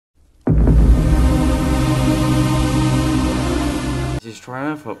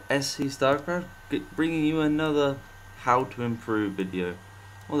Xel'naga from SC StarCraft, bringing you another how to improve video.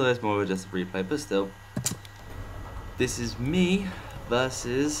 Although it's more of just a replay, but still. This is me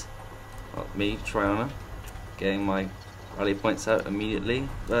versus, well, me, Triana, getting my rally points out immediately,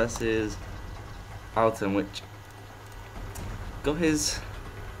 versus Alton, which got his,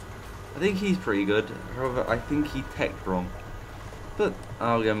 I think he's pretty good, however I think he teched wrong. But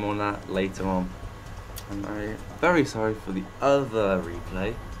I'll get more on that later on. And I'm very sorry for the other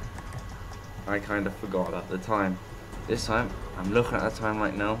replay. I kind of forgot about the time. This time, I'm looking at the time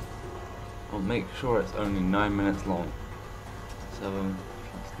right now. I'll make sure it's only 9 minutes long. 7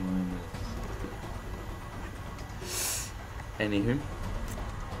 plus 9 minutes. Anywho,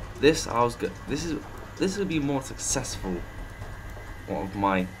 this will be more successful. One of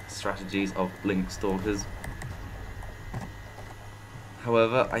my strategies of Blink Stalkers.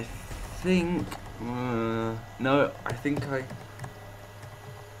 However, I think I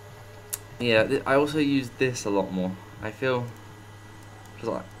also use this a lot more. I feel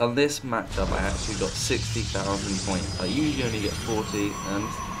like on this matchup I actually got 60,000 points. I usually only get 40, and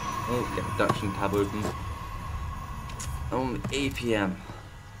get reduction tab open. Only APM.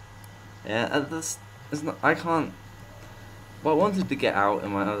 Yeah, I can't. What I wanted to get out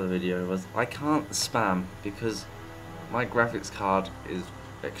in my other video was I can't spam because my graphics card is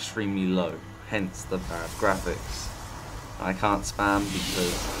extremely low, hence the bad graphics. I can't spam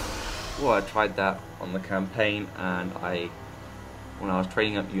because, well, I tried that on the campaign, and when I was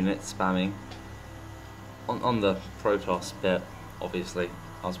training up units, spamming on the Protoss bit, obviously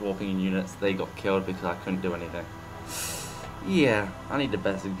I was walking in units, they got killed because I couldn't do anything. Yeah, I need a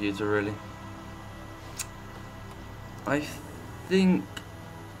better computer really. I think,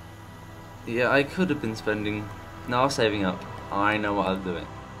 yeah, I could have been spending. No, I was saving up. I know what I was doing.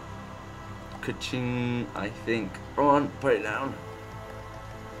 Ka-ching, I think. Go on, put it down.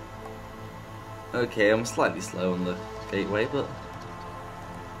 Okay, I'm slightly slow on the gateway, but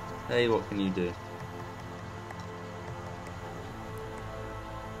hey, what can you do?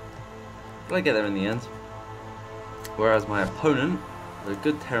 But I get there in the end. Whereas my opponent, a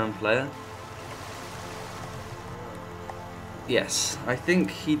good Terran player, yes, I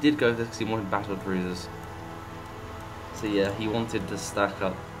think he did go for this because he wanted Battlecruisers. So yeah, he wanted to stack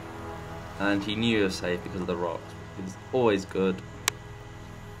up, and he knew he was safe because of the rocks. It was always good.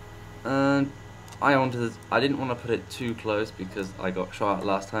 And I didn't want to put it too close because I got shot at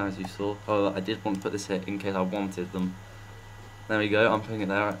last time, as you saw. However, I did want to put this here in case I wanted them. There we go, I'm putting it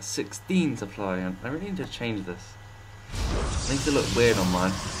there at 16 supply, and I really need to change this. It makes it look weird on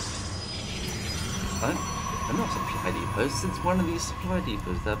mine. They're not supply depots, it's one of these supply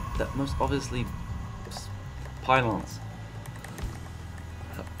depots. They're most obviously pylons.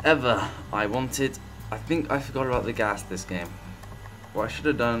 However, I think I forgot about the gas this game. What I should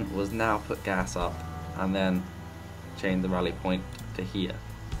have done was now put gas up and then change the rally point to here.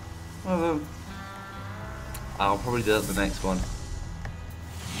 Well, I'll probably do that the next one.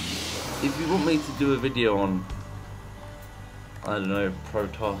 If you want me to do a video on, I don't know,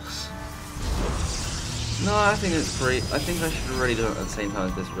 Protoss. No, I think it's free. I think I should already do it at the same time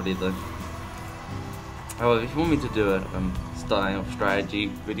as this really though. However, if you want me to do a starting off strategy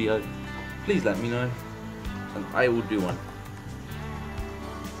video, please let me know, and I will do one.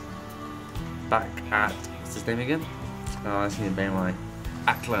 Back at, what's his name again? Oh, I just need to bear my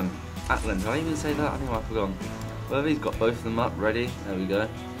Atlan. Did I even say that? I think I've forgotten. Well, he's got both of them up, ready. There we go.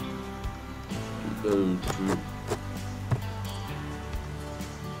 Go to.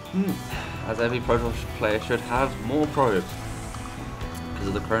 As every Protoss player should have, more probes because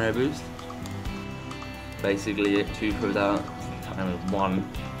of the chrono boost. Basically, 2 probes out, time of 1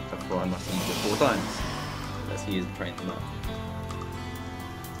 before I must use it 4 times. Unless he isn't trained enough.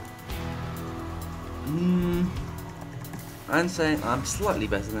 I'm saying I'm slightly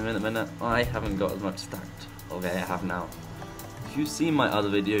better than him in a minute. I haven't got as much stacked. Okay, I have now. If you've seen my other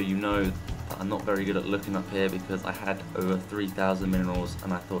video, you know that I'm not very good at looking up here because I had over 3,000 minerals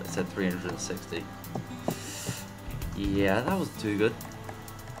and I thought it said 360. Yeah, that was too good.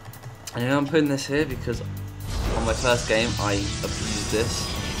 And I'm putting this here because on my first game I abused this,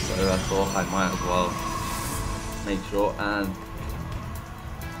 so I thought I might as well make sure. And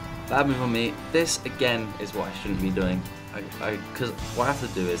bad move on me. This again is what I shouldn't be doing. Because what I have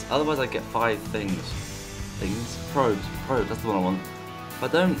to do is, otherwise I get 5 probes, that's the one I want. If I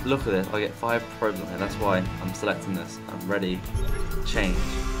don't look at it, I get 5 probes on here. That's why I'm selecting this. I'm ready to change.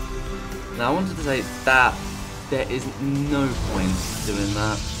 Now I wanted to say that there is no point doing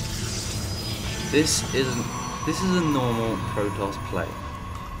that. This is a normal Protoss play.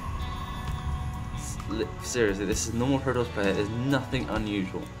 seriously, this is normal Protoss player. There's nothing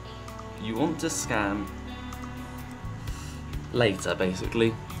unusual. You want to scan later,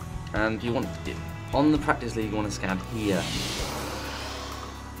 basically, and you want on the practice league. You want to scan here.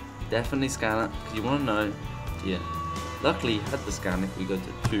 Definitely scan it because you want to know. Yeah. Luckily, he had the scan. If we go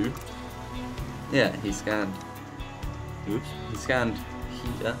to 2, yeah, he scanned. Oops, he scanned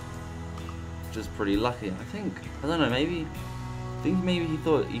here, which is pretty lucky. I think. I don't know. Maybe. I think maybe he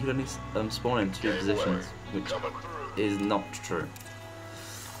thought he could only spawn in 2 positions, which is not true.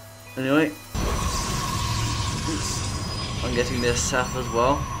 Anyway, I'm getting this sap as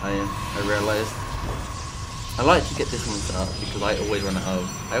well. I realised I like to get this one set up because I always run out of.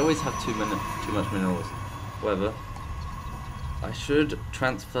 I always have too much minerals. However, I should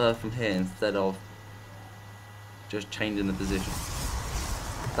transfer from here instead of just changing the position.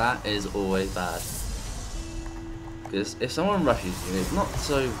 That is always bad. Because if someone rushes you, it's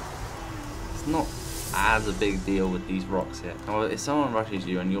not as a big deal with these rocks here. However, if someone rushes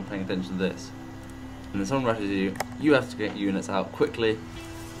you and you're paying attention to this, and then someone rushes you, you have to get units out quickly.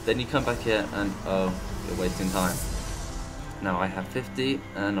 Then you come back here and oh, you're wasting time. Now I have 50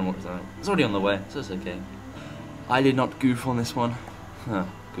 and it's already on the way, so it's okay. I did not goof on this one. Huh,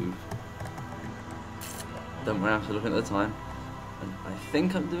 goof. Don't worry, I have to look at the time. And I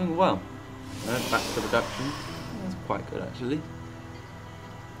think I'm doing well. Back to production. That's quite good actually.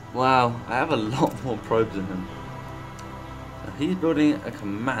 Wow, I have a lot more probes in him. Now, he's building a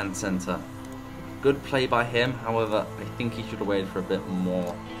command center. Good play by him, however, I think he should have waited for a bit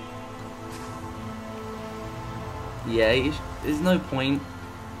more. Yeah, there's no point.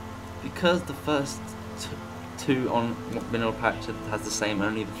 Because the first 2 on mineral patch has the same,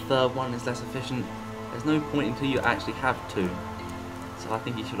 only the 3rd one is less efficient. There's no point until you actually have 2. So I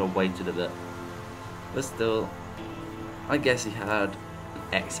think he should have waited a bit. But still, I guess he had an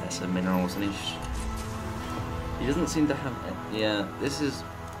excess of minerals and he doesn't seem to have. Yeah, this is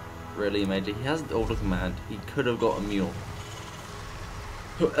really major. He has the order command. He could have got a mule.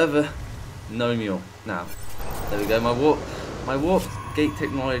 However, no mule. Now, there we go. My warp gate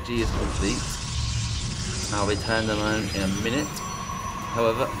technology is complete. I'll return them in a minute.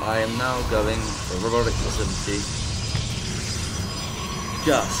 However, I am now going to a robotic facility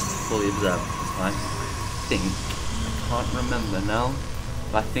just for the observer this time. I can't remember now,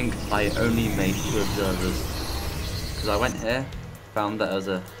 but I think I only made 2 observers because I went here, found that there was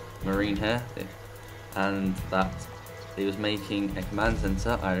a marine here, and that he was making a command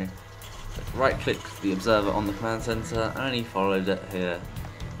center. I right-clicked the observer on the command center, and he followed it here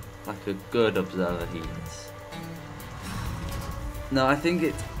like a good observer he is. No, I think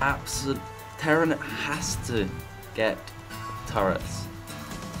it's absolute. Terran has to get turrets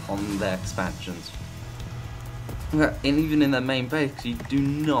on their expansions. And even in their main base, you do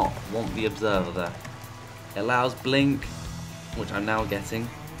not want the observer there. It allows blink, which I'm now getting,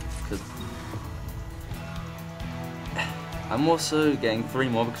 because I'm also getting 3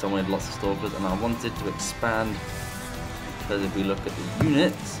 more because I wanted lots of Stalkers, and I wanted to expand, because if we look at the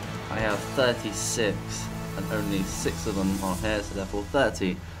units, I have 36, and only 6 of them are here, so therefore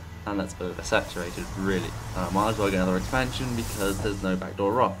 30, and that's oversaturated, really. I might as well get another expansion because there's no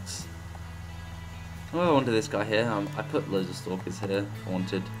backdoor rocks. Well, I wanted this guy here. I put loads of Stalkers here. I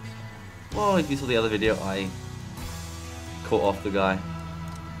wanted. Well, if you saw the other video, I caught off the guy,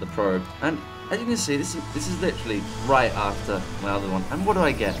 the probe, and as you can see, this is literally right after my other one. And what do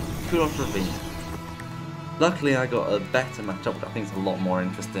I get? Kudos Ravine. Luckily, I got a better matchup, which I think is a lot more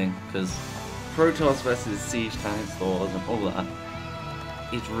interesting because Protoss versus siege tanks, and all that.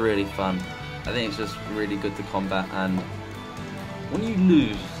 It's really fun. I think it's just really good to combat, and when you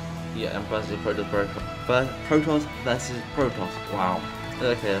lose. Yeah, and versus Protoss versus Protoss. Wow.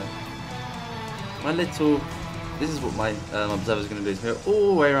 Okay. This is what my observer's going to do. Is go all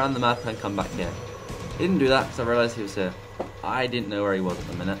the way around the map and come back here. He didn't do that because I realised he was here. I didn't know where he was at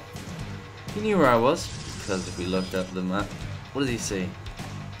the minute. He knew where I was because if we looked at the map, what does he see?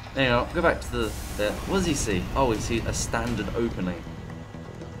 Anyway, go back to the. What does he see? Oh, he sees a standard opening.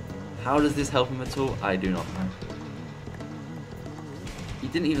 How does this help him at all? I do not know. He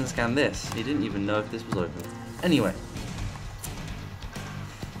didn't even scan this. He didn't even know if this was open. Anyway.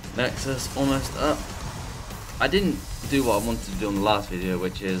 Nexus almost up. I didn't do what I wanted to do on the last video,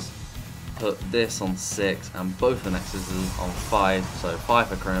 which is put this on 6 and both the Nexuses on 5. So 5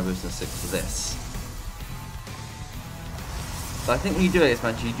 for Chrono Boost and 6 for this. But I think when you do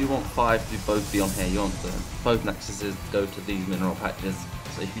expansion, you do want 5 to both be on here. You want both Nexuses to go to these mineral patches.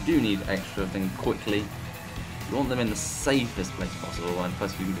 So if you do need extra things quickly, you want them in the safest place possible, and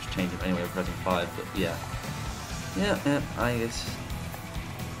plus you can just change them anyway pressing 5, but yeah. Yeah, I guess.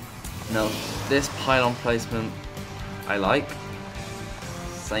 Now, this pylon placement I like.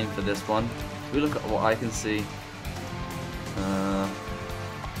 Same for this one. If we look at what I can see, there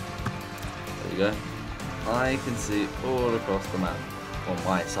you go. I can see all across the map, on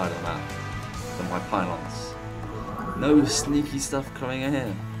my side of the map, from my pylons. No sneaky stuff coming in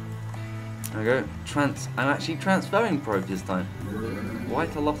here. There we go. I'm actually transferring probes this time.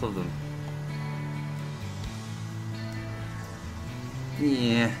 Quite a lot of them.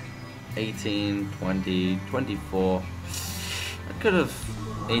 Yeah. 18, 20, 24. I could have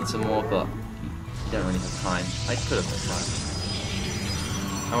ate some more, but you don't really have time. I could have had time.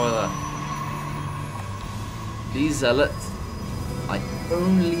 However, these zealots I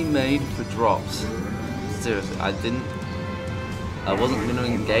only made for drops. Seriously, I wasn't going to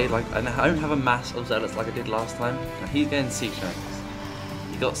engage. Like, I don't have a mass of zealots like I did last time. Now, he's getting siege tanks.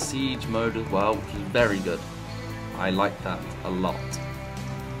 He got siege mode as well, which is very good. I like that a lot.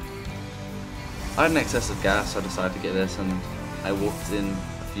 I had an excess of gas, so I decided to get this, and I walked in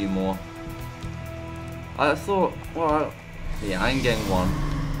a few more. I thought, well, yeah, I'm getting one.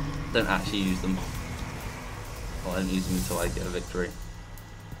 Don't actually use them. Well, I don't use them until I get a victory.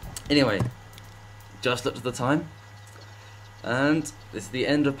 Anyway, just up to the time. And this is the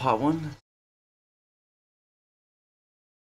end of part 1.